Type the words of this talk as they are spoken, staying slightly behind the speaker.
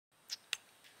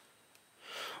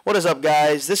What is up,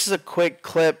 guys? This is a quick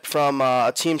clip from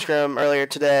a team scrim earlier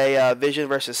today, Vision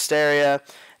versus Steria.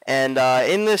 And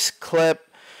in this clip,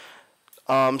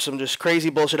 some just crazy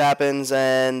bullshit happens,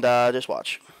 and just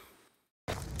watch.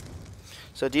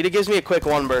 So Dita gives me a quick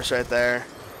one burst right there,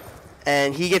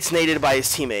 and he gets naded by his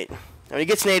teammate. And when he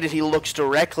gets naded, he looks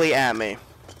directly at me.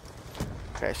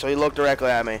 Okay, so he looked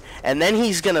directly at me. And then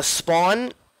he's going to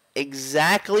spawn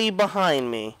exactly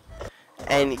behind me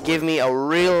and give me a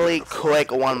really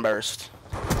quick one burst.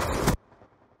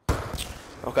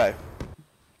 Okay.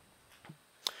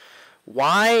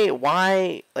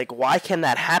 Why can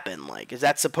that happen? Like, is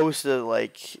that supposed to,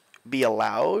 like, be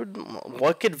allowed?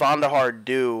 What could Vandahar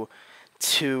do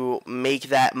to make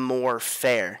that more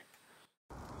fair?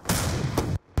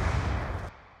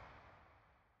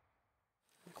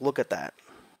 Look at that.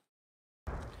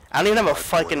 I don't even have a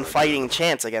fucking fighting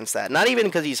chance against that. Not even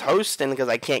because he's host and because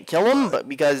I can't kill him, but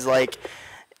because, like,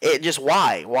 it just,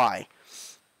 why?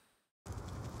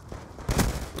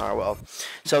 Alright, well.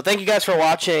 So, thank you guys for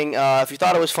watching. If you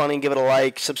thought it was funny, give it a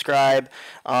like, subscribe.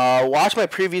 Watch my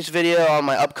previous video on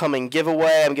my upcoming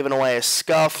giveaway. I'm giving away a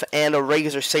Scuff and a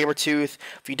Razor Sabertooth.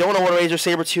 If you don't know what a Razor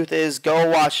Sabertooth is, go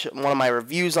watch one of my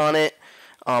reviews on it,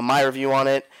 my review on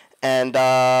it, and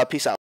peace out.